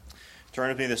Turn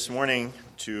with me this morning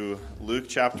to Luke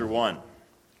chapter 1.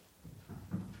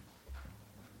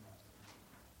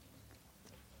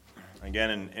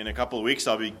 Again, in a couple of weeks,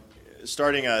 I'll be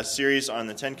starting a series on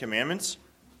the Ten Commandments.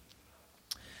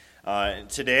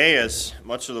 Today, as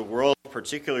much of the world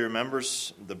particularly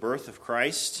remembers the birth of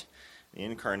Christ, the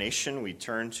incarnation, we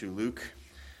turn to Luke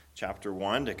chapter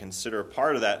 1 to consider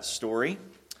part of that story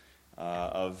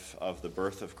of the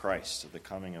birth of Christ, of the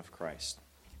coming of Christ.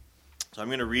 So I'm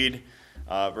going to read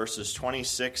verses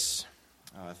 26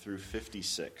 through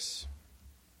 56.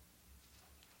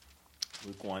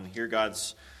 Luke 1, hear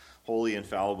God's holy,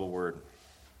 infallible word.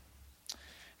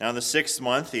 Now in the 6th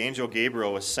month, the angel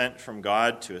Gabriel was sent from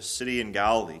God to a city in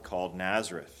Galilee called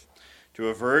Nazareth, to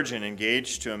a virgin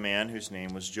engaged to a man whose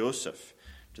name was Joseph,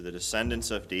 to the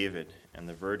descendants of David, and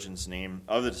the virgin's name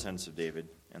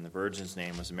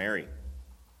was Mary.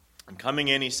 And coming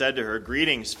in, he said to her,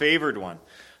 "Greetings, favored one,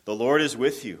 the Lord is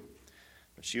with you."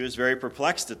 But she was very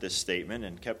perplexed at this statement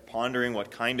and kept pondering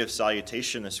what kind of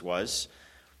salutation this was.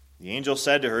 The angel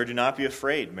said to her, "Do not be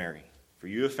afraid, Mary, for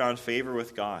you have found favor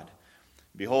with God.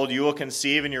 Behold, you will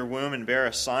conceive in your womb and bear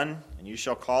a son, and you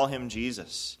shall call him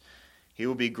Jesus. He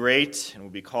will be great and will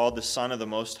be called the Son of the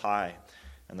Most High,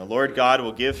 and the Lord God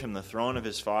will give him the throne of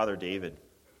his father David.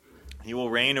 He will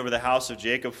reign over the house of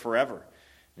Jacob forever,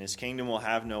 and his kingdom will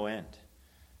have no end."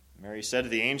 Mary said to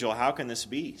the angel, "How can this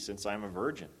be, since I am a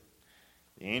virgin?"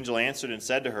 The angel answered and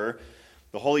said to her,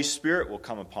 "The Holy Spirit will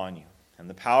come upon you, and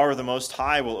the power of the Most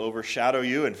High will overshadow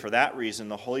you, and for that reason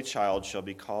the Holy Child shall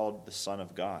be called the Son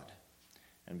of God.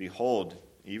 And behold,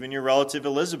 even your relative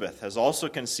Elizabeth has also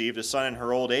conceived a son in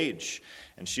her old age,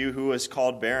 and she who was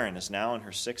called barren is now in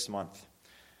her 6th month.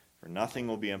 For nothing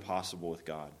will be impossible with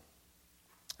God."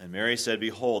 And Mary said,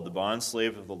 "Behold, the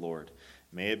bondslave of the Lord,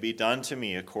 may it be done to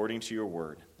me according to your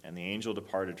word." And the angel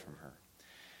departed from her.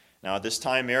 Now at this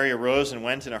time Mary arose and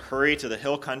went in a hurry to the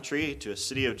hill country, to a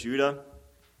city of Judah,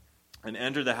 and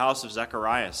entered the house of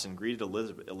Zacharias and greeted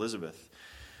Elizabeth.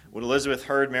 When Elizabeth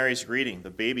heard Mary's greeting,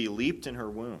 the baby leaped in her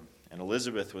womb, and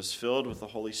Elizabeth was filled with the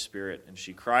Holy Spirit. And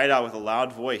she cried out with a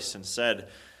loud voice and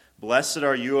said, "Blessed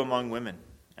are you among women,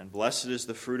 and blessed is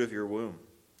the fruit of your womb.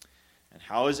 And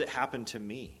how has it happened to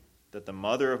me, that the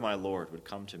mother of my Lord would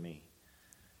come to me?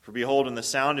 For behold, when the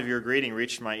sound of your greeting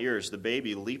reached my ears, the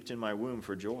baby leaped in my womb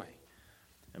for joy.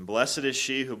 And blessed is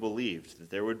she who believed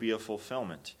that there would be a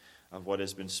fulfillment of what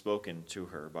has been spoken to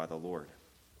her by the Lord."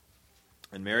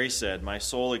 And Mary said, "My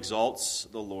soul exalts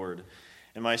the Lord,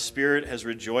 and my spirit has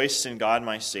rejoiced in God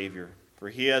my Savior, for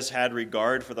he has had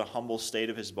regard for the humble state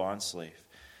of his bondslave.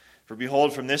 For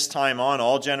behold, from this time on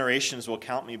all generations will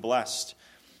count me blessed.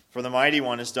 For the Mighty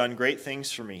One has done great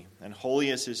things for me, and holy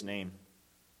is his name.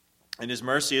 And his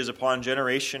mercy is upon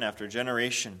generation after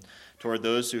generation toward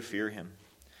those who fear him.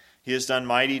 He has done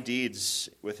mighty deeds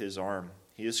with his arm.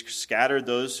 He has scattered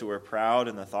those who are proud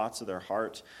in the thoughts of their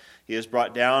heart. He has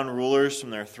brought down rulers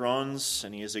from their thrones,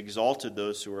 and he has exalted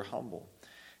those who are humble.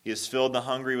 He has filled the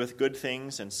hungry with good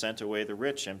things and sent away the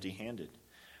rich empty-handed.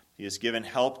 He has given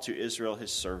help to Israel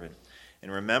his servant,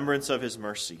 in remembrance of his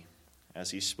mercy,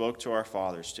 as he spoke to our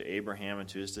fathers, to Abraham and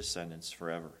to his descendants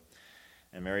forever."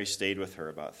 And Mary stayed with her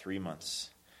about 3 months,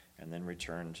 and then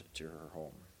returned to her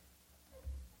home.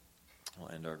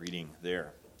 We'll end our reading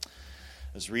there.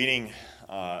 I was reading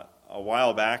a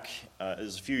while back, it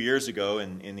was a few years ago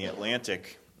in the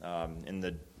Atlantic, in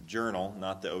the journal,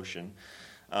 not the ocean,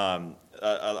 an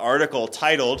article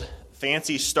titled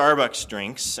 "Fancy Starbucks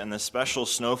Drinks and the Special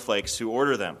Snowflakes Who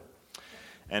Order Them."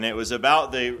 And it was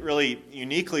about the really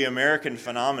uniquely American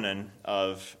phenomenon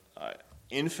of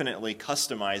infinitely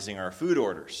customizing our food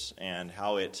orders, and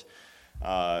how it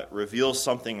reveals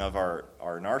something of our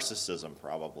narcissism,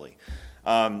 probably.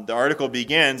 The article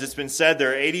begins, "It's been said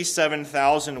there are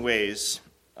 87,000 ways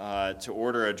to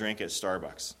order a drink at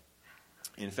Starbucks."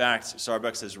 In fact,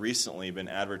 Starbucks has recently been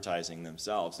advertising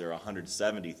themselves. There are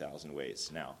 170,000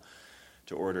 ways now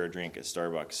to order a drink at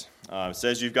Starbucks. It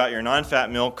says you've got your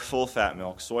non-fat milk, full-fat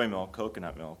milk, soy milk,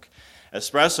 coconut milk,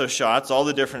 espresso shots, all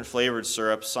the different flavored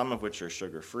syrups, some of which are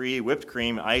sugar-free, whipped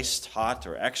cream, iced, hot,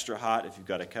 or extra hot if you've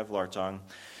got a Kevlar tongue,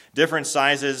 different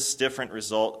sizes, different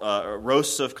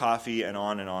roasts of coffee, and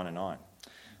on and on and on.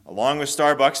 Along with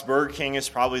Starbucks, Burger King is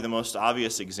probably the most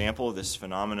obvious example of this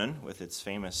phenomenon, with its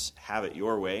famous "Have it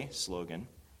your way" slogan.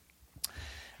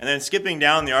 And then skipping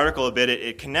down the article a bit,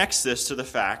 it connects this to the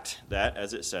fact that,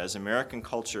 as it says, American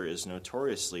culture is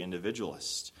notoriously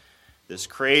individualist. This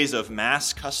craze of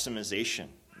mass customization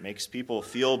makes people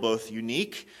feel both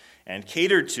unique and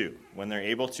catered to when they're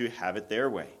able to have it their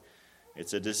way.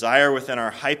 It's a desire within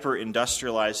our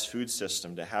hyper-industrialized food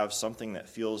system to have something that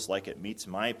feels like it meets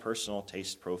my personal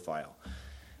taste profile.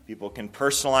 People can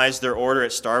personalize their order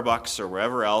at Starbucks or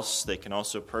wherever else. They can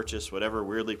also purchase whatever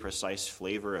weirdly precise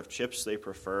flavor of chips they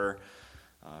prefer.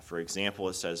 For example,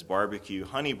 it says barbecue,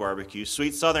 honey barbecue,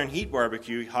 sweet southern heat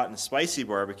barbecue, hot and spicy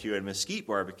barbecue, and mesquite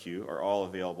barbecue are all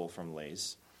available from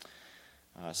Lay's.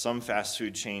 Some fast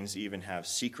food chains even have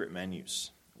secret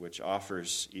menus, which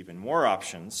offers even more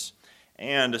options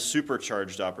and a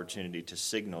supercharged opportunity to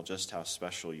signal just how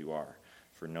special you are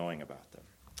for knowing about them.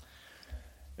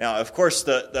 Now, of course,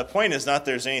 the point is not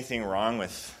there's anything wrong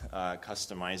with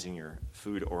customizing your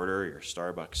food order, your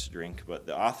Starbucks drink, but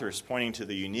the author is pointing to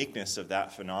the uniqueness of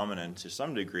that phenomenon to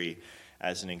some degree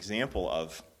as an example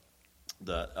of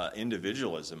the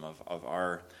individualism of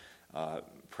our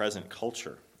present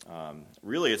culture.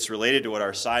 Really, it's related to what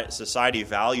our society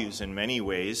values in many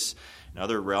ways. In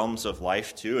other realms of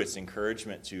life, too, it's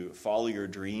encouragement to follow your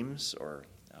dreams or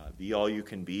be all you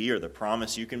can be, or the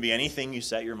promise you can be anything you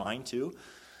set your mind to.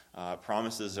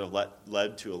 Promises have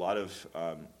led to a lot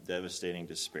of devastating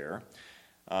despair.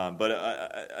 But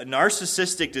a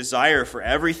narcissistic desire for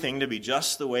everything to be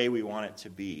just the way we want it to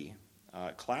be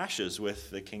clashes with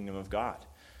the kingdom of God.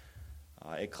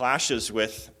 It clashes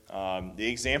with the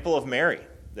example of Mary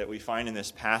that we find in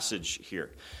this passage here.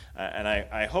 And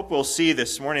I hope we'll see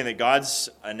this morning that God's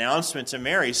announcement to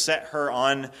Mary set her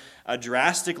on a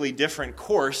drastically different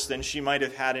course than she might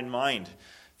have had in mind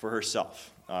for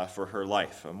herself, for her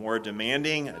life. A more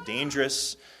demanding, a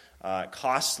dangerous,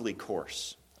 costly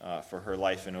course for her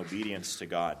life in obedience to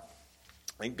God.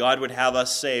 I think God would have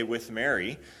us say with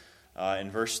Mary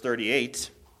in verse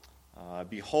 38,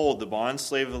 "Behold, the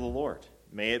bondslave of the Lord.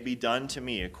 May it be done to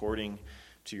me according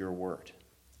to your word."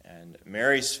 And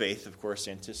Mary's faith, of course,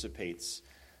 anticipates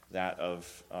that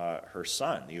of her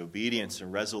son, the obedience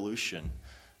and resolution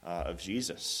of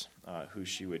Jesus, who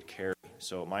she would carry.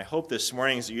 So my hope this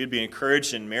morning is that you'd be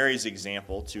encouraged in Mary's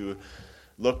example to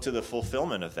look to the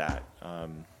fulfillment of that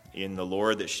in the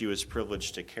Lord that she was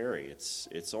privileged to carry.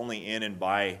 It's only in and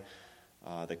by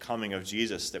the coming of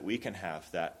Jesus that we can have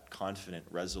that confident,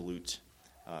 resolute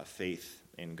faith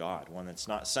in God, one that's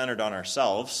not centered on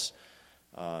ourselves,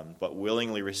 but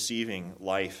willingly receiving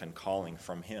life and calling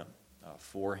from Him,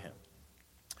 for Him.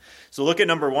 So look at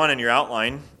number 1 in your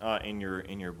outline, in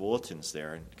your bulletins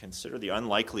there, and consider the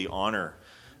unlikely honor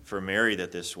for Mary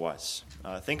that this was.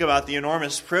 Think about the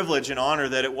enormous privilege and honor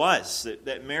that it was,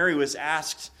 that Mary was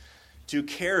asked to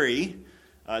carry,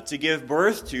 to give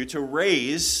birth to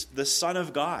raise the Son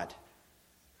of God.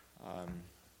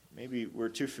 Maybe we're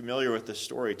too familiar with the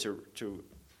story to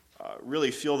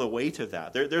really feel the weight of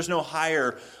that. There's no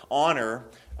higher honor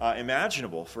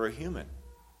imaginable for a human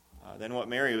than what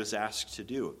Mary was asked to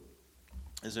do.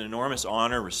 It's an enormous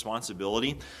honor,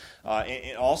 responsibility.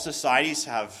 In all societies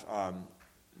have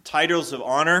titles of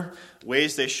honor,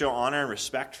 ways they show honor and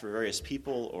respect for various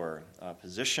people or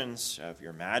positions. Of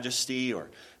Your Majesty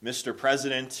or Mr.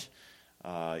 President,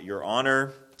 Your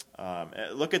Honor.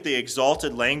 Look at the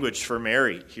exalted language for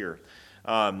Mary here.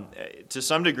 To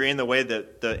some degree in the way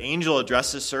that the angel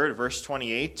addresses her at verse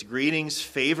 28, "Greetings,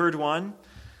 favored one."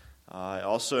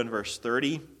 Also in verse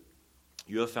 30,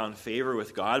 "You have found favor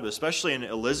with God," but especially in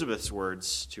Elizabeth's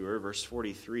words to her, verse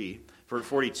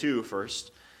 42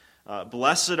 first,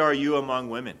 "Blessed are you among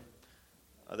women."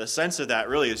 The sense of that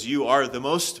really is you are the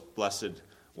most blessed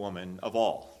woman of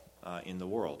all in the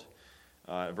world.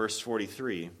 Verse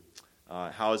 43,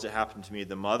 "How has it happened to me?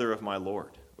 The mother of my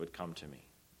Lord would come to me."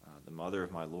 The mother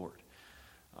of my Lord.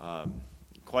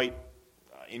 Quite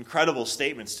incredible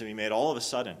statements to be made all of a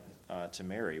sudden to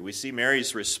Mary. We see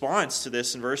Mary's response to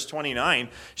this in verse 29.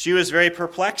 She was very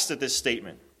perplexed at this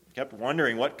statement. Kept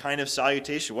wondering what kind of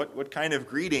salutation, what kind of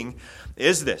greeting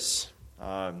is this?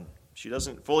 She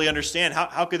doesn't fully understand.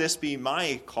 How could this be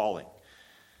my calling?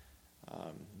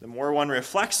 The more one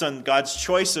reflects on God's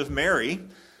choice of Mary,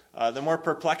 the more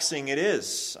perplexing it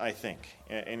is, I think.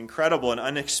 Incredible and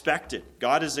unexpected.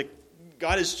 God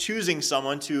is choosing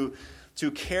someone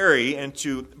to carry and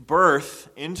to birth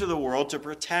into the world, to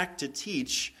protect, to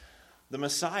teach the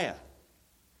Messiah,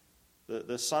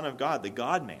 the Son of God, the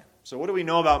God-man. So what do we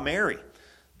know about Mary,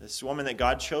 this woman that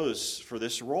God chose for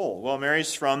this role? Well,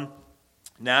 Mary's from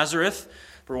Nazareth.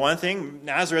 For one thing,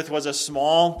 Nazareth was a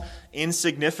small,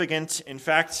 insignificant, in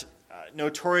fact,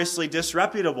 notoriously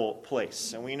disreputable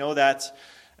place. And we know that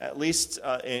at least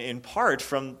in part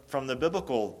from the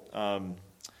biblical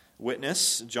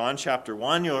witness. John chapter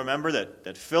 1, you'll remember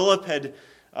that Philip had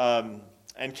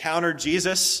encountered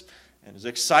Jesus and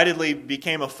excitedly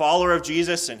became a follower of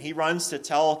Jesus, and he runs to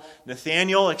tell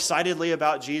Nathanael excitedly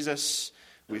about Jesus.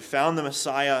 We found the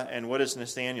Messiah, and what does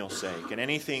Nathanael say? Can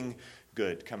anything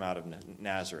good come out of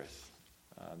Nazareth?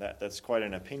 That's quite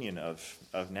an opinion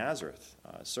of Nazareth.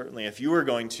 Certainly, if you were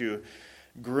going to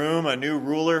groom a new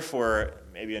ruler for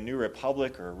maybe a new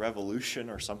republic or a revolution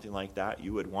or something like that,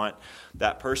 you would want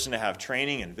that person to have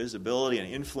training and visibility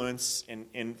and influence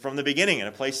from the beginning in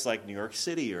a place like New York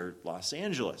City or Los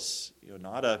Angeles.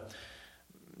 Not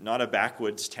a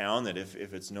backwoods town that if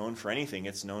it's known for anything,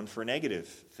 it's known for negative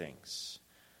things.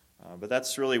 But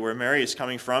that's really where Mary is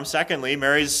coming from. Secondly,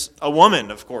 Mary's a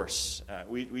woman, of course.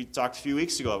 We talked a few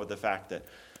weeks ago about the fact that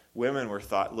women were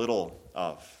thought little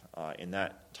of in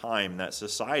that time, that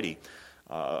society.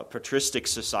 Patristic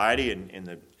society in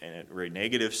a very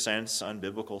negative sense,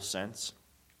 unbiblical sense.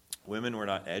 Women were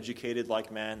not educated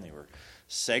like men. They were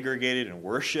segregated in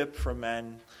worship from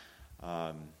men.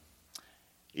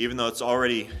 Even though it's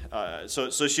already, so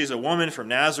she's a woman from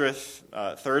Nazareth.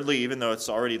 Thirdly, even though it's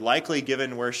already likely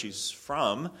given where she's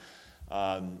from,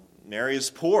 Mary is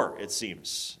poor, it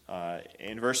seems.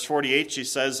 In verse 48, she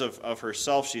says of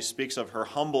herself, she speaks of her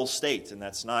humble state, and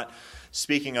that's not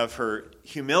speaking of her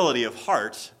humility of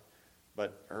heart,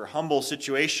 but her humble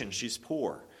situation. She's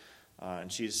poor, and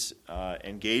she's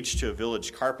engaged to a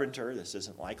village carpenter. This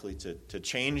isn't likely to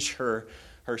change her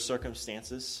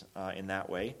circumstances in that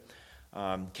way.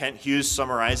 Kent Hughes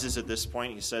summarizes at this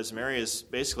point. He says, Mary is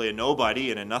basically a nobody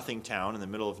in a nothing town in the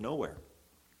middle of nowhere.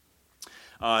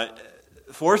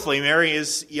 Fourthly, Mary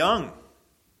is young,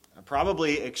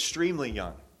 probably extremely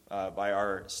young by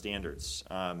our standards.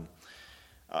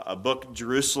 A book,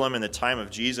 Jerusalem in the Time of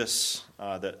Jesus,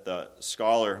 that the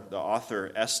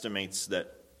author estimates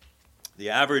that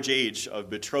the average age of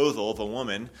betrothal of a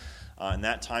woman in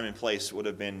that time and place would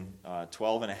have been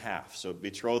 12 and a half. So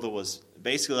betrothal was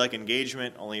basically like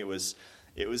engagement, only it was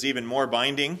even more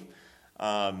binding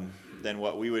than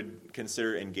what we would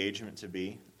consider engagement to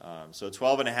be. So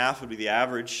 12 and a half would be the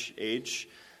average age.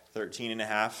 13 and a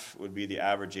half would be the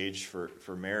average age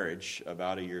for marriage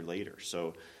about a year later.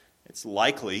 So it's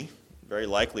likely, very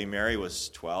likely, Mary was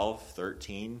 12,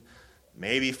 13,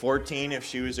 maybe 14 if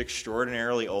she was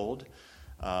extraordinarily old.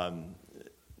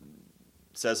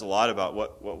 Says a lot about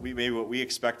what we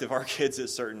expect of our kids at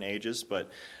certain ages, but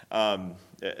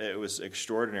it was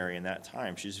extraordinary in that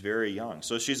time. She's very young.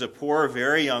 So she's a poor,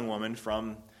 very young woman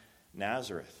from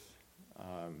Nazareth.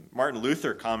 Martin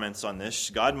Luther comments on this.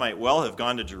 God might well have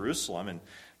gone to Jerusalem and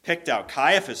picked out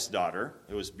Caiaphas' daughter,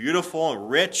 who was beautiful and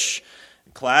rich,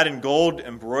 clad in gold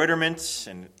embroiderment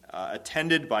and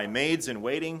attended by maids in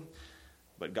waiting,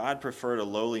 but God preferred a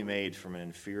lowly maid from an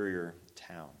inferior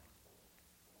town.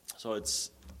 So it's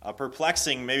a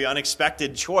perplexing, maybe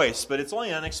unexpected choice, but it's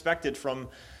only unexpected from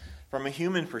a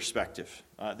human perspective.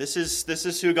 This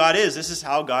is who God is. This is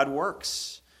how God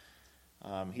works.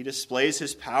 He displays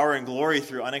his power and glory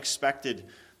through unexpected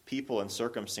people and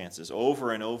circumstances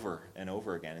over and over and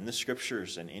over again in the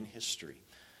scriptures and in history.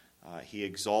 He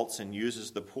exalts and uses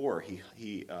the poor.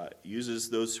 He uses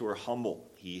those who are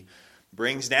humble. He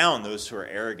brings down those who are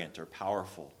arrogant or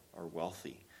powerful or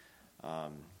wealthy.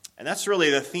 And that's really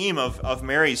the theme of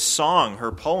Mary's song,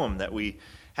 her poem that we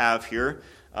have here.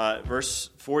 Verse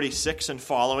 46 and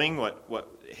following,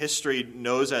 what history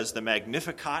knows as the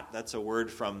Magnificat. That's a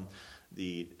word from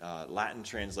the Latin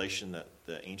translation,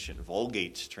 the ancient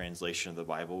Vulgate translation of the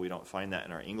Bible. We don't find that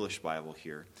in our English Bible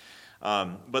here.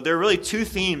 But there are really two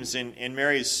themes in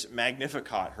Mary's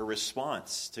Magnificat, her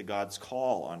response to God's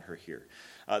call on her here.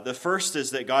 The first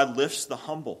is that God lifts the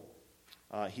humble.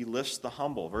 He lifts the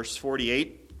humble. Verse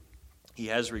 48, he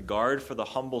has regard for the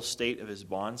humble state of his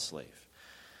bondslave.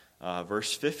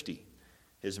 Verse 50,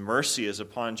 his mercy is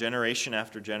upon generation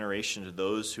after generation to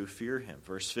those who fear him.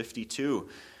 Verse 52,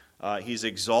 he's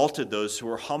exalted those who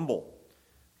are humble.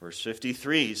 Verse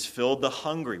 53, he's filled the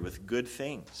hungry with good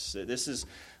things. This is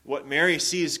what Mary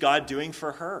sees God doing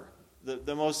for her,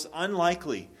 the most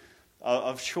unlikely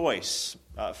of choice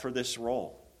for this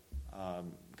role.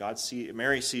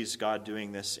 Mary sees God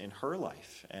doing this in her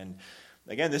life. And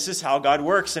again, this is how God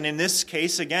works. And in this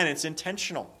case, again, it's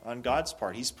intentional on God's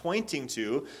part. He's pointing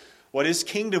to what his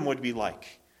kingdom would be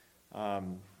like.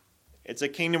 It's a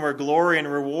kingdom where glory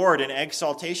and reward and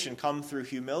exaltation come through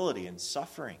humility and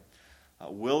suffering,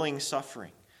 willing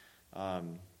suffering.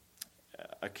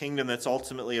 A kingdom that's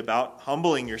ultimately about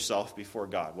humbling yourself before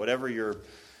God. Whatever your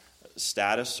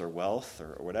status or wealth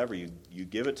or whatever, you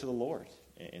give it to the Lord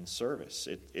in service.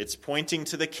 It's pointing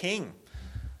to the king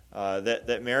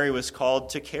that Mary was called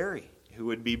to carry, who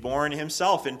would be born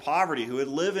himself in poverty, who would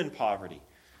live in poverty,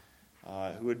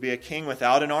 who would be a king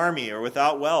without an army or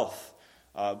without wealth,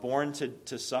 born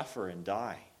to suffer and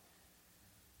die.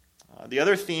 The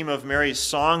other theme of Mary's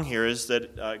song here is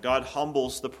that God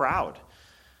humbles the proud.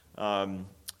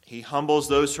 He humbles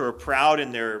those who are proud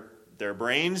in their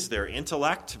brains, their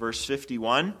intellect. Verse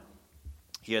 51,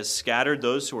 he has scattered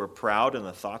those who are proud in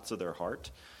the thoughts of their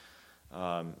heart.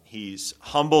 He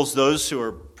humbles those who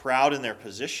are proud in their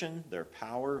position, their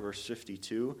power. Verse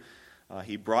 52,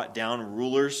 he brought down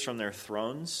rulers from their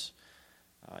thrones.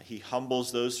 He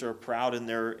humbles those who are proud in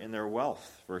their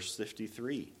wealth. Verse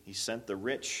 53, he sent the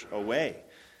rich away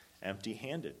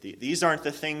empty-handed. These aren't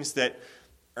the things that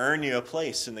earn you a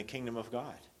place in the kingdom of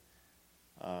God.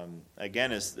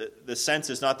 Again, the sense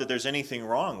is not that there's anything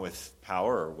wrong with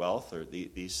power or wealth or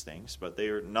these things, but they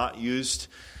are not used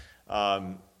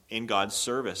in God's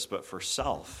service, but for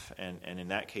self. And in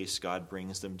that case, God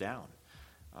brings them down.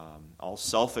 All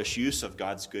selfish use of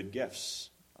God's good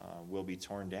gifts will be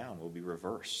torn down, will be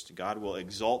reversed. God will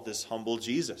exalt this humble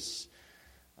Jesus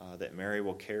that Mary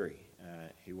will carry.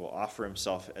 He will offer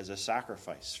himself as a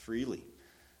sacrifice freely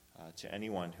to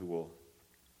anyone who will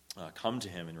come to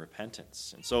him in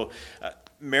repentance. And so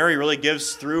Mary really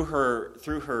gives, through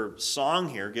her song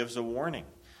here, gives a warning.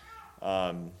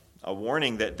 A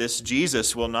warning that this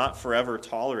Jesus will not forever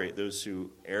tolerate those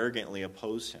who arrogantly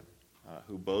oppose him,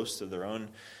 who boast of their own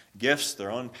gifts,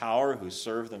 their own power, who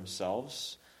serve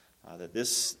themselves. That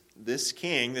this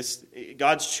king,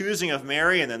 God's choosing of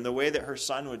Mary, and then the way that her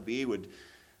son would be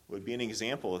an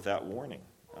example of that warning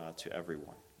to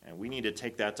everyone. And we need to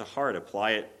take that to heart,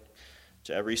 apply it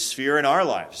to every sphere in our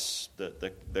lives.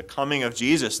 The coming of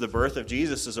Jesus, the birth of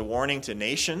Jesus, is a warning to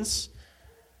nations.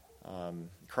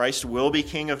 Christ will be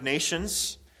King of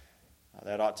nations.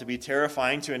 That ought to be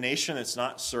terrifying to a nation that's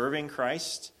not serving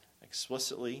Christ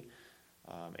explicitly.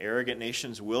 Arrogant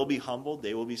nations will be humbled.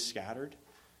 They will be scattered.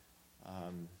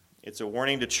 It's a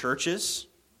warning to churches,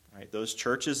 right? Those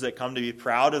churches that come to be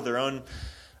proud of their own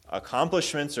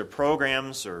accomplishments or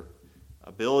programs or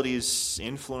abilities,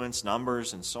 influence,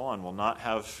 numbers, and so on will not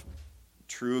have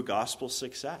true gospel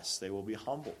success. They will be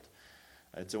humbled.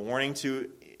 It's a warning to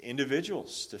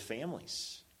individuals, to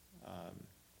families.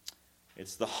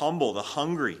 It's the humble, the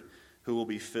hungry who will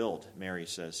be filled, Mary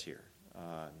says here.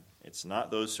 It's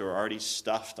not those who are already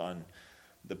stuffed on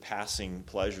the passing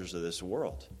pleasures of this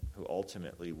world who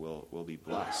ultimately will be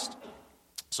blessed.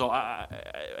 So I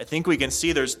think we can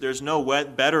see there's no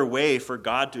better way for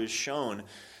God to have shown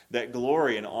that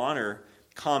glory and honor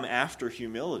come after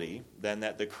humility than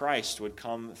that the Christ would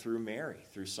come through Mary,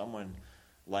 through someone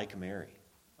like Mary,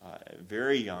 a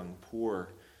very young, poor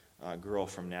girl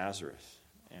from Nazareth.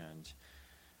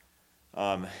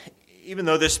 And even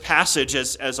though this passage,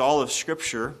 as all of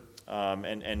Scripture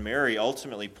and Mary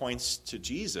ultimately points to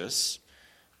Jesus,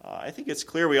 I think it's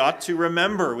clear we ought to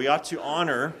remember, we ought to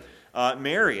honor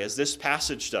Mary, as this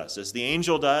passage does, as the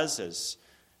angel does, as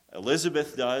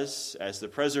Elizabeth does, as the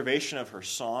preservation of her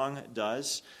song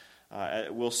does.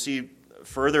 We'll see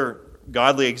further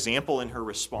godly example in her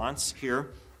response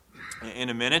here in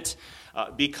a minute.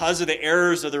 Because of the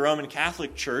errors of the Roman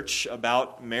Catholic Church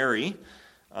about Mary,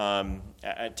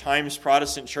 at times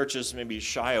Protestant churches maybe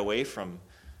shy away from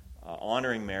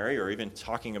honoring Mary or even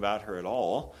talking about her at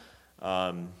all.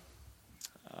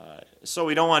 So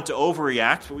we don't want to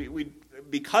overreact.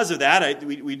 Because of that,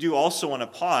 we do also want to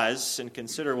pause and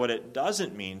consider what it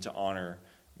doesn't mean to honor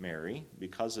Mary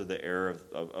because of the error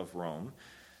of Rome.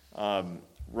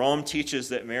 Rome teaches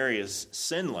that Mary is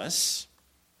sinless,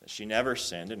 that she never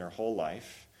sinned in her whole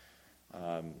life.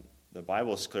 The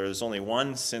Bible is clear. There's only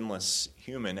one sinless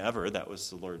human ever. That was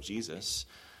the Lord Jesus.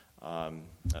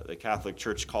 The Catholic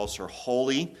Church calls her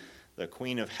holy, the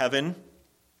Queen of Heaven,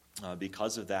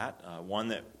 because of that.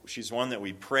 She's one that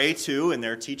we pray to in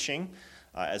their teaching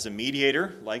as a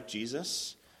mediator, like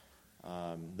Jesus.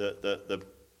 The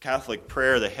Catholic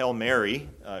prayer, the Hail Mary,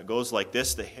 goes like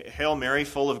this: the Hail Mary,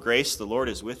 full of grace, the Lord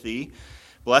is with thee.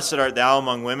 Blessed art thou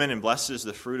among women, and blessed is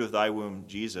the fruit of thy womb,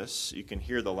 Jesus. You can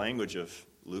hear the language of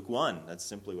Luke 1. That's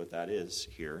simply what that is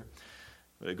here.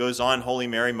 But it goes on, Holy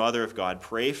Mary, Mother of God,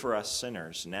 pray for us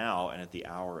sinners now and at the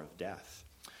hour of death.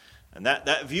 And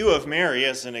that view of Mary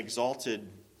as an exalted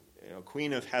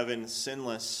Queen of Heaven,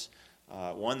 sinless,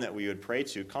 one that we would pray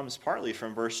to, comes partly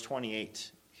from verse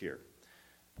 28 here.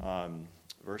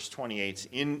 Verse 28,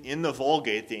 in the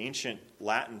Vulgate, the ancient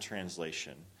Latin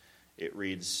translation, it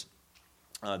reads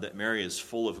that Mary is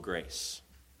full of grace.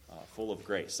 Full of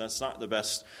grace. That's not the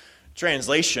best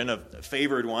translation. A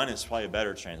favored one is probably a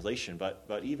better translation,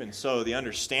 but even so, the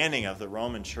understanding of the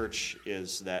Roman Church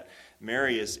is that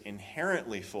Mary is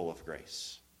inherently full of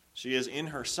grace. She is in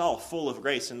herself full of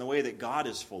grace in the way that God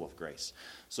is full of grace.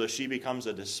 So she becomes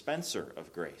a dispenser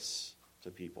of grace to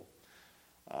people.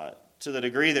 to the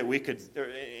degree that we could,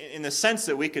 in the sense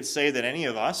that we could say that any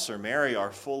of us or Mary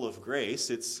are full of grace,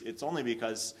 it's only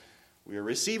because we are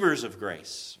receivers of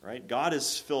grace, right? God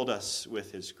has filled us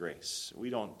with his grace. We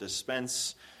don't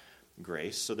dispense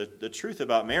grace. So the truth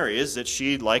about Mary is that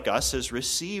she, like us, has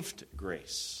received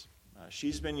grace.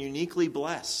 She's been uniquely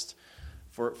blessed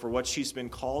for what she's been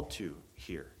called to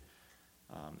here.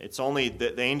 It's only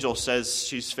that the angel says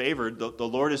she's favored. The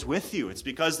Lord is with you. It's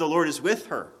because the Lord is with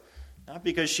her, not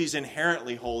because she's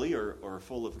inherently holy or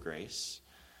full of grace.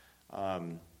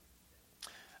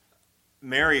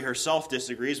 Mary herself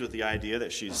disagrees with the idea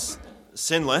that she's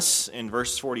sinless. In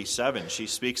verse 47, she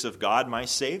speaks of God, my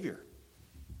Savior.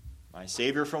 My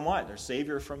Savior from what? Their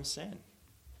Savior from sin.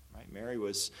 Right? Mary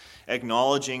was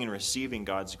acknowledging and receiving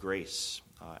God's grace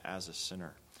as a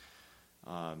sinner.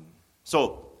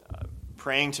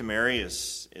 Praying to Mary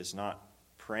is not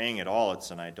praying at all.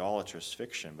 It's an idolatrous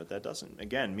fiction. But that doesn't,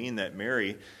 again, mean that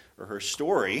Mary or her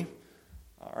story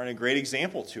are a great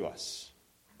example to us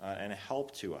and a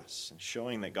help to us in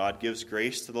showing that God gives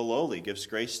grace to the lowly, gives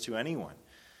grace to anyone,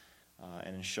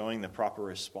 and in showing the proper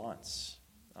response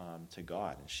to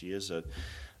God. And she is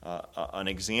an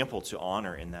example to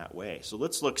honor in that way. So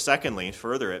let's look secondly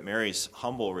further at Mary's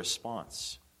humble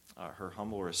response. Her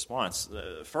humble response.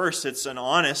 First, it's an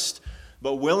honest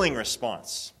but willing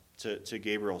response to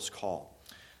Gabriel's call.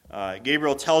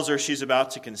 Gabriel tells her she's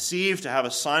about to conceive, to have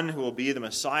a son who will be the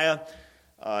Messiah.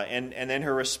 And then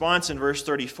her response in verse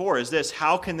 34 is this: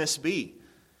 how can this be,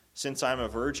 since I'm a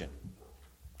virgin?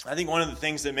 I think one of the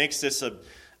things that makes this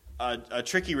a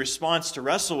tricky response to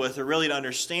wrestle with or really to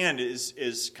understand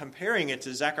is comparing it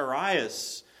to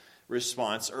Zechariah's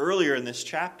response earlier in this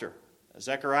chapter.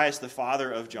 Zechariah is the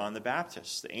father of John the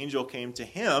Baptist. The angel came to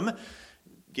him,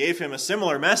 gave him a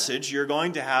similar message: you're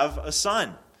going to have a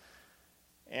son.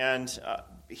 And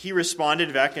he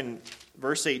responded back in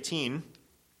verse 18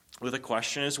 with a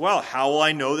question as well. How will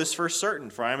I know this for certain?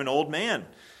 For I am an old man.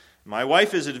 My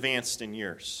wife is advanced in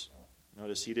years.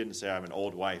 Notice he didn't say I'm an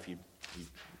old wife. He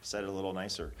said it a little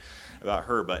nicer about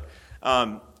her. But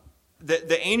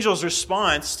the angel's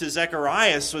response to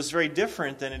Zechariah was very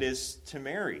different than it is to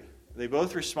Mary. They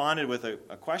both responded with a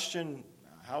question.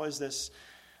 How is this?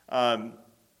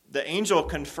 The angel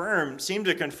seemed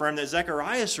to confirm that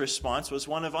Zechariah's response was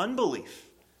one of unbelief.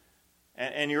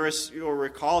 And you'll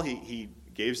recall he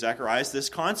gave Zechariah this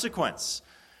consequence.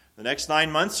 The next 9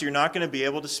 months, you're not going to be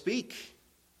able to speak.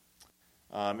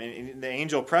 And the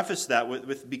angel prefaced that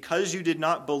with because you did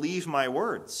not believe my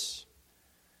words.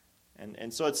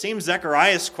 And so it seems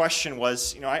Zechariah's question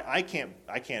was, I can't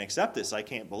accept this. I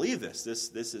can't believe this.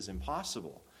 This is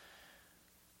impossible.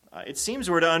 It seems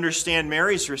we're to understand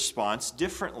Mary's response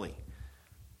differently.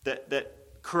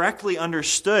 That correctly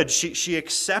understood, she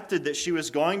accepted that she was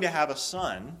going to have a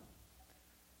son,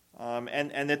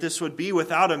 and that this would be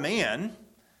without a man.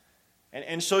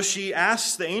 And so she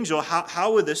asks the angel,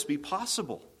 how would this be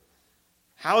possible?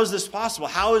 How is this possible?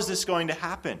 How is this going to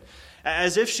happen?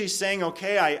 As if she's saying,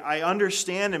 okay, I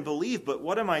understand and believe, but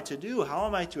what am I to do? How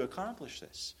am I to accomplish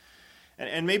this?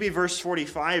 And maybe verse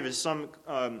 45 is some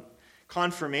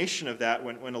confirmation of that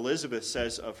when Elizabeth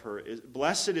says of her,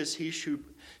 blessed is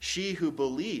she who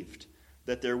believed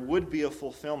that there would be a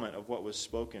fulfillment of what was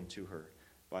spoken to her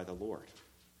by the Lord.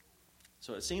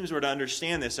 So it seems we're to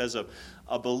understand this as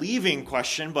a believing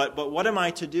question, but what am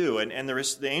I to do? And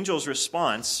the angel's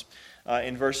response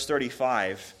in verse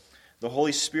 35, the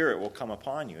Holy Spirit will come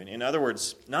upon you. In other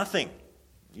words, nothing.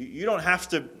 You don't have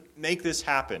to make this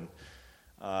happen.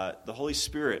 The Holy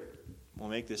Spirit will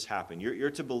make this happen. You're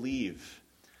to believe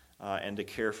and to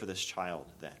care for this child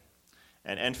then.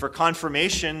 And for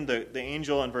confirmation, the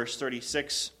angel in verse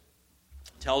 36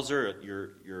 tells her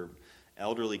your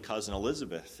elderly cousin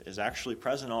Elizabeth is actually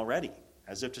present already,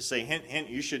 as if to say, hint, hint,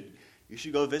 you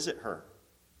should go visit her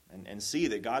and see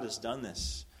that God has done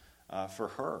this for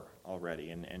her already,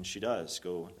 and she does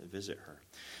go visit her.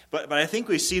 But I think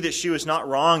we see that she was not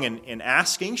wrong in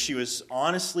asking. She was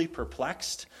honestly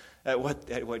perplexed at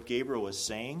what Gabriel was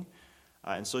saying,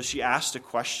 and so she asked a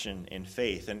question in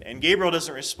faith. And Gabriel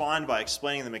doesn't respond by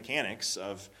explaining the mechanics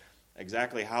of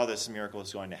exactly how this miracle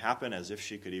is going to happen, as if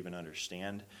she could even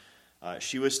understand.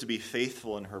 She was to be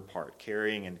faithful in her part,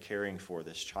 carrying and caring for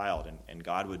this child, and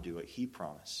God would do what he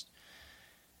promised.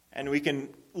 And we can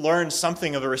learn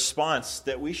something of a response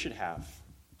that we should have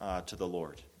to the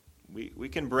Lord. We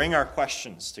can bring our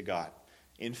questions to God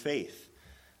in faith.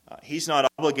 He's not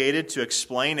obligated to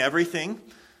explain everything.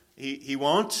 He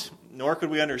won't, nor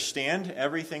could we understand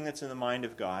everything that's in the mind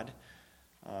of God.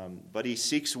 But he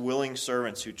seeks willing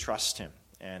servants who trust him.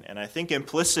 And I think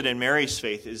implicit in Mary's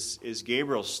faith is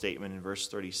Gabriel's statement in verse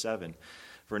 37.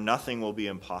 for nothing will be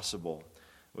impossible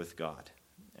with God.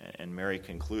 And Mary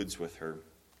concludes with her,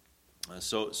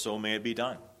 so may it be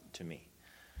done to me.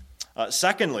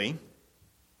 Secondly,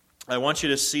 I want you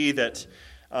to see that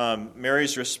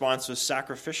Mary's response was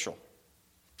sacrificial.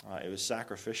 It was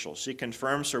sacrificial. She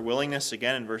confirms her willingness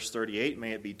again in verse 38,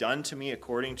 may it be done to me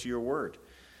according to your word.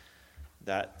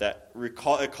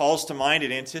 It calls to mind,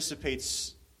 it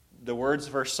anticipates the words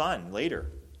of her son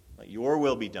later. Your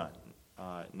will be done.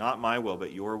 Not my will,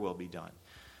 but your will be done.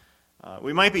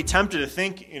 We might be tempted to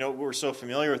think, we're so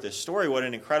familiar with this story, what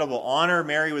an incredible honor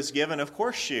Mary was given. Of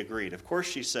course she agreed. Of course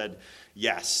she said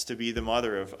yes to be the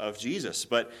mother of Jesus.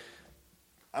 But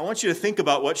I want you to think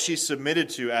about what she submitted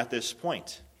to at this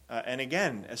point. And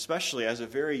again, especially as a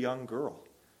very young girl.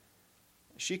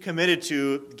 She committed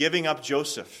to giving up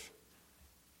Joseph.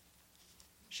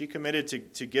 She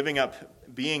committed to giving up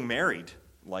being married,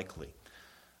 likely.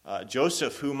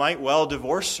 Joseph, who might well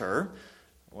divorce her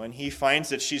when he finds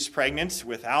that she's pregnant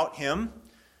without him.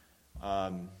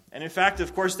 And in fact,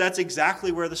 of course, that's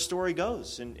exactly where the story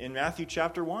goes in Matthew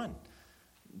chapter 1.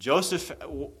 Joseph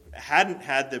hadn't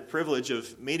had the privilege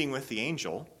of meeting with the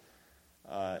angel.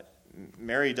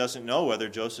 Mary doesn't know whether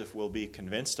Joseph will be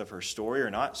convinced of her story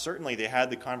or not. Certainly they had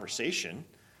the conversation.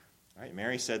 Right?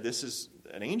 Mary said,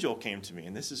 an angel came to me,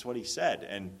 and this is what he said.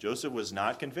 And Joseph was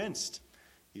not convinced.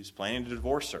 He was planning to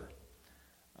divorce her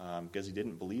because he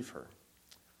didn't believe her.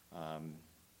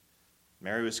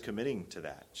 Mary was committing to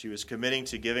that. She was committing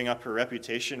to giving up her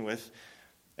reputation with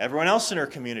everyone else in her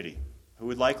community who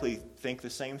would likely think the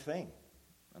same thing,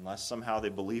 unless somehow they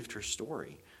believed her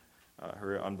story,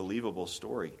 her unbelievable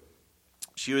story.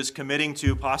 She was committing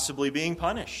to possibly being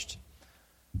punished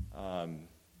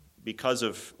because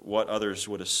of what others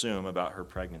would assume about her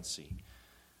pregnancy.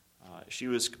 She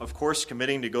was, of course,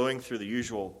 committing to going through the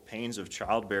usual pains of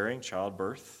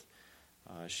childbirth.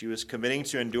 She was committing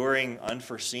to enduring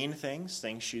unforeseen things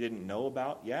she didn't know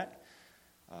about yet,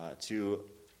 to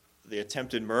the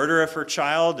attempted murder of her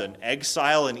child, an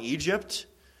exile in Egypt,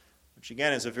 which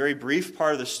again is a very brief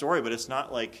part of the story, but it's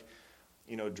not like,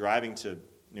 driving to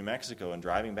New Mexico and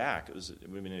driving back. It would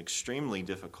have been an extremely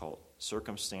difficult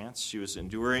circumstance. She was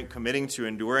committing to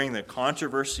enduring the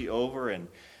controversy over and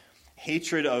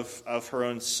hatred of her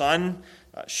own son.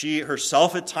 She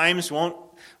herself at times won't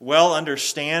well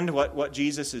understand what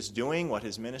Jesus is doing, what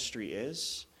his ministry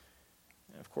is.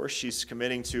 And of course, she's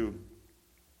committing to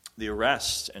the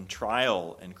arrest and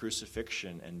trial and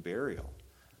crucifixion and burial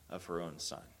of her own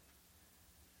son.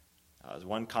 As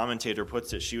one commentator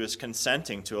puts it, she was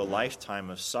consenting to a lifetime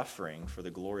of suffering for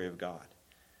the glory of God.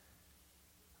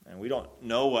 And we don't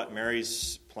know what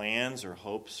Mary's plans or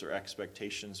hopes or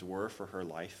expectations were for her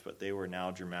life, but they were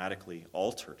now dramatically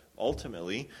altered.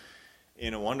 Ultimately,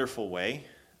 in a wonderful way,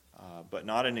 but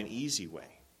not in an easy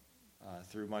way,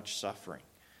 through much suffering.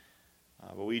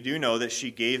 But we do know that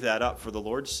she gave that up for the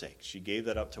Lord's sake. She gave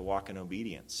that up to walk in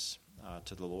obedience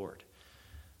to the Lord.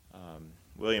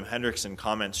 William Hendrickson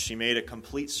comments, she made a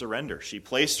complete surrender. She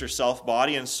placed herself,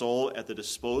 body and soul, at the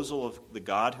disposal of the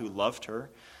God who loved her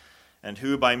and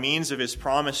who, by means of his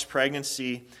promised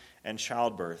pregnancy and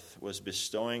childbirth, was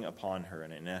bestowing upon her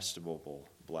an inestimable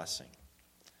blessing.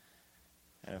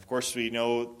 And of course, we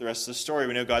know the rest of the story.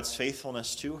 We know God's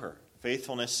faithfulness to her,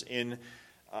 faithfulness in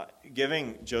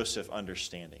giving Joseph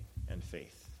understanding and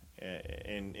faith,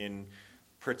 in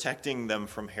protecting them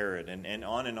from Herod, and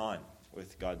on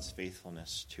with God's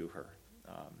faithfulness to her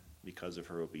because of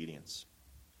her obedience.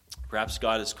 Perhaps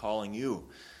God is calling you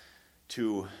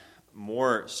to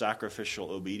more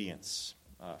sacrificial obedience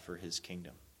for his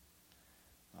kingdom.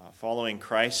 Following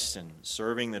Christ and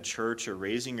serving the church or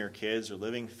raising your kids or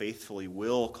living faithfully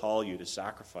will call you to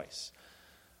sacrifice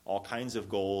all kinds of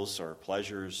goals or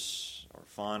pleasures or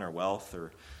fun or wealth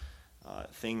or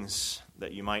things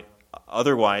that you might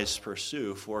otherwise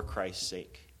pursue for Christ's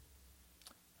sake.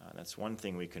 That's one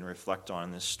thing we can reflect on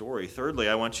in this story. Thirdly,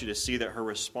 I want you to see that her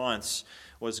response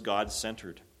was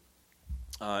God-centered.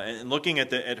 And looking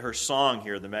at her song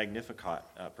here, the Magnificat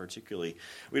particularly,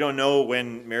 we don't know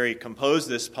when Mary composed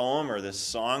this poem or this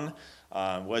song.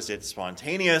 Was it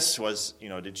spontaneous?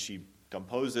 Did she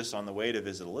compose this on the way to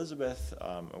visit Elizabeth?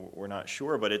 We're not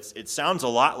sure, but it sounds a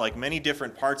lot like many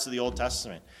different parts of the Old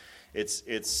Testament.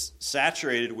 It's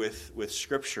saturated with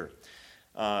Scripture.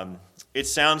 It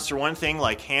sounds, for one thing,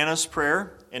 like Hannah's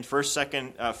prayer in 1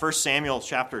 Samuel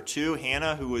chapter 2.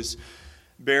 Hannah, who was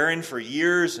barren for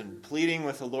years and pleading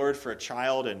with the Lord for a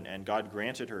child, and God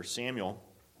granted her Samuel.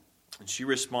 And she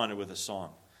responded with a song.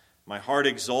 My heart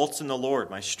exults in the Lord.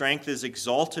 My strength is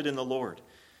exalted in the Lord,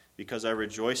 because I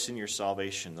rejoice in your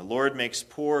salvation. The Lord makes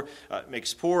poor and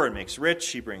makes rich.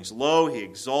 He brings low, he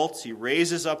exalts, he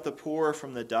raises up the poor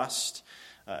from the dust.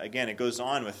 Again, it goes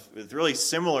on with really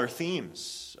similar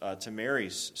themes to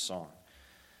Mary's song.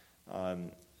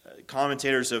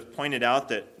 Commentators have pointed out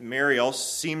that Mary also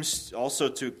seems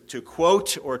to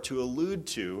quote or to allude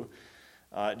to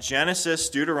Genesis,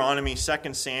 Deuteronomy,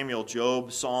 2 Samuel,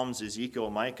 Job, Psalms,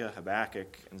 Ezekiel, Micah,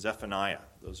 Habakkuk, and Zephaniah.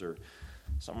 Those are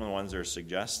some of the ones that are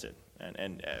suggested.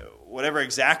 And whatever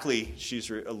exactly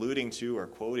she's alluding to or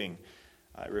quoting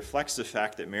reflects the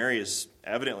fact that Mary has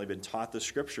evidently been taught the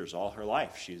Scriptures all her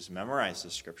life. She's memorized the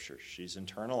Scriptures. She's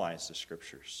internalized the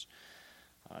Scriptures.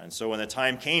 And so when the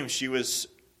time came, she was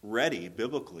ready,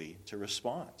 biblically, to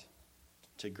respond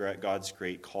to God's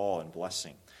great call and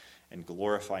blessing and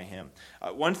glorify Him.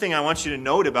 One thing I want you to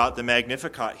note about the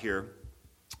Magnificat here,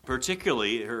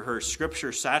 particularly her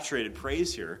Scripture-saturated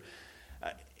praise here,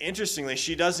 interestingly,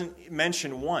 she doesn't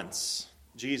mention once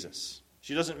Jesus.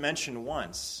 She doesn't mention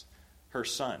once her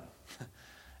Son,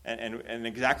 and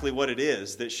exactly what it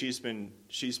is that she's been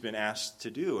asked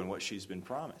to do and what she's been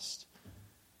promised.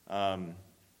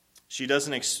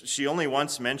 She only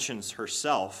once mentions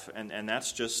herself, and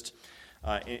that's just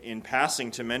in passing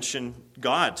to mention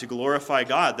God, to glorify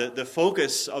God. The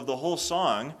focus of the whole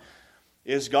song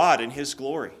is God and His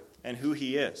glory and who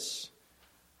He is.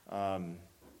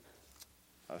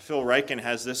 Phil Ryken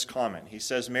has this comment. He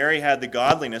says, Mary had the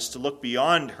godliness to look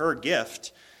beyond her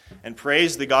gift and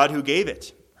praise the God who gave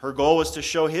it. Her goal was to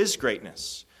show His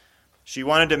greatness. She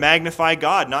wanted to magnify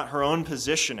God, not her own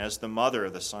position as the mother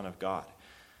of the Son of God.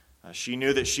 She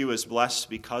knew that she was blessed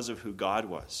because of who God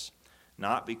was,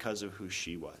 not because of who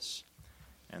she was.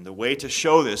 And the way to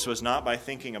show this was not by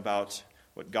thinking about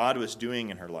what God was doing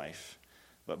in her life,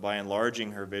 but by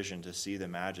enlarging her vision to see the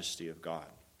majesty of God.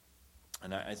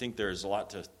 And I think there's a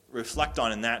lot to reflect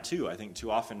on in that too. I think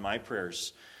too often my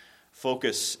prayers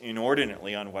focus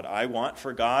inordinately on what I want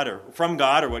for God or from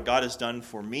God, or what God has done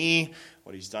for me,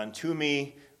 what He's done to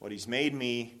me, what He's made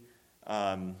me.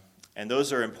 And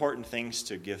those are important things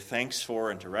to give thanks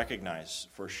for and to recognize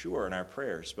for sure in our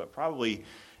prayers, but probably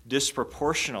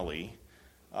disproportionately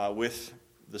with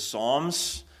the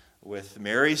Psalms, with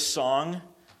Mary's song,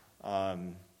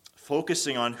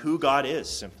 focusing on who God is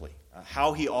simply,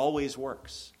 how He always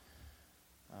works,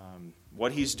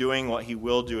 what He's doing, what He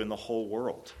will do in the whole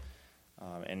world,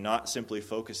 and not simply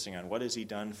focusing on what has He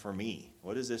done for me,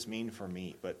 what does this mean for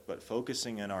me, but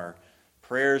focusing in our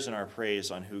prayers and our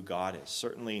praise on who God is.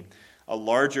 Certainly a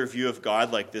larger view of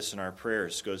God like this in our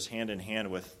prayers goes hand in hand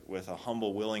with a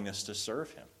humble willingness to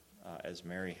serve Him, as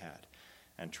Mary had,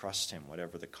 and trust Him,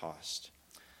 whatever the cost.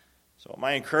 So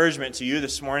my encouragement to you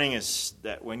this morning is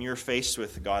that when you're faced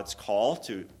with God's call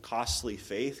to costly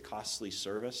faith, costly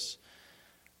service,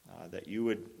 that you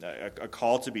would, a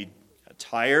call to be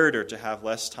tired or to have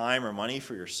less time or money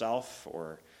for yourself,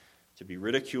 or to be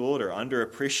ridiculed or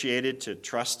underappreciated, to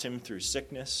trust Him through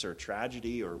sickness or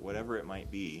tragedy or whatever it might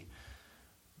be,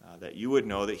 that you would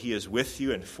know that He is with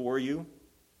you and for you,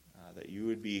 that you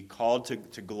would be called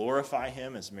to glorify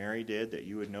Him as Mary did, that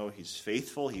you would know He's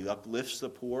faithful, He uplifts the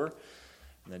poor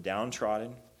and the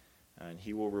downtrodden, and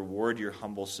He will reward your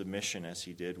humble submission as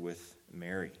He did with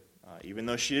Mary, even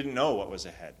though she didn't know what was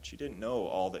ahead. She didn't know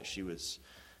all that she was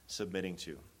submitting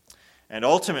to. And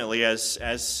ultimately,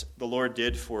 as the Lord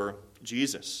did for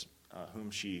Jesus, whom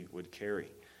she would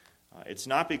carry, it's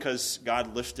not because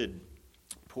God lifted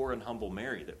poor and humble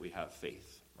Mary that we have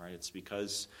faith, right? It's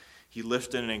because He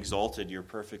lifted and exalted your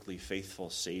perfectly faithful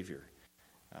Savior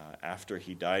after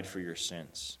He died for your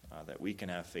sins, that we can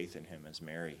have faith in Him as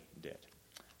Mary did.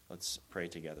 Let's pray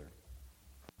together.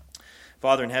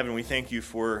 Father in heaven, we thank You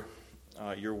for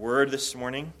Your word this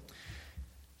morning.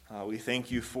 We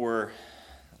thank You for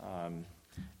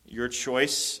Your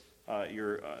choice,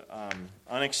 Your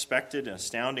unexpected and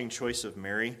astounding choice of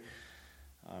Mary,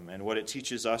 and what it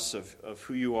teaches us of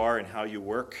who You are and how You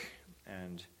work,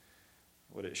 and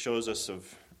what it shows us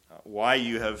of why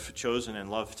You have chosen and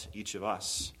loved each of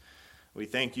us. We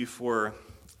thank You for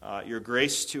Your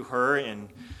grace to her in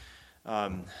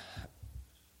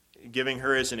giving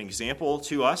her as an example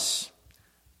to us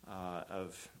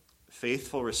of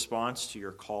faithful response to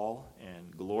Your call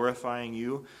and glorifying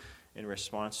You in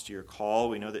response to Your call.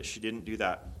 We know that she didn't do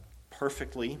that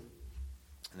perfectly,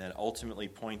 and that ultimately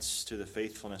points to the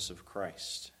faithfulness of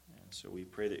Christ. And so we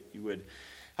pray that You would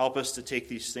help us to take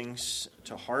these things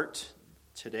to heart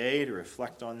today, to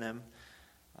reflect on them,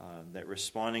 that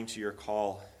responding to Your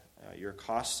call, Your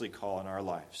costly call in our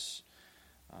lives,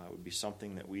 would be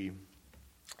something that we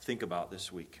think about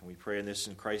this week. And we pray in this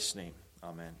in Christ's name.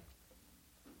 Amen.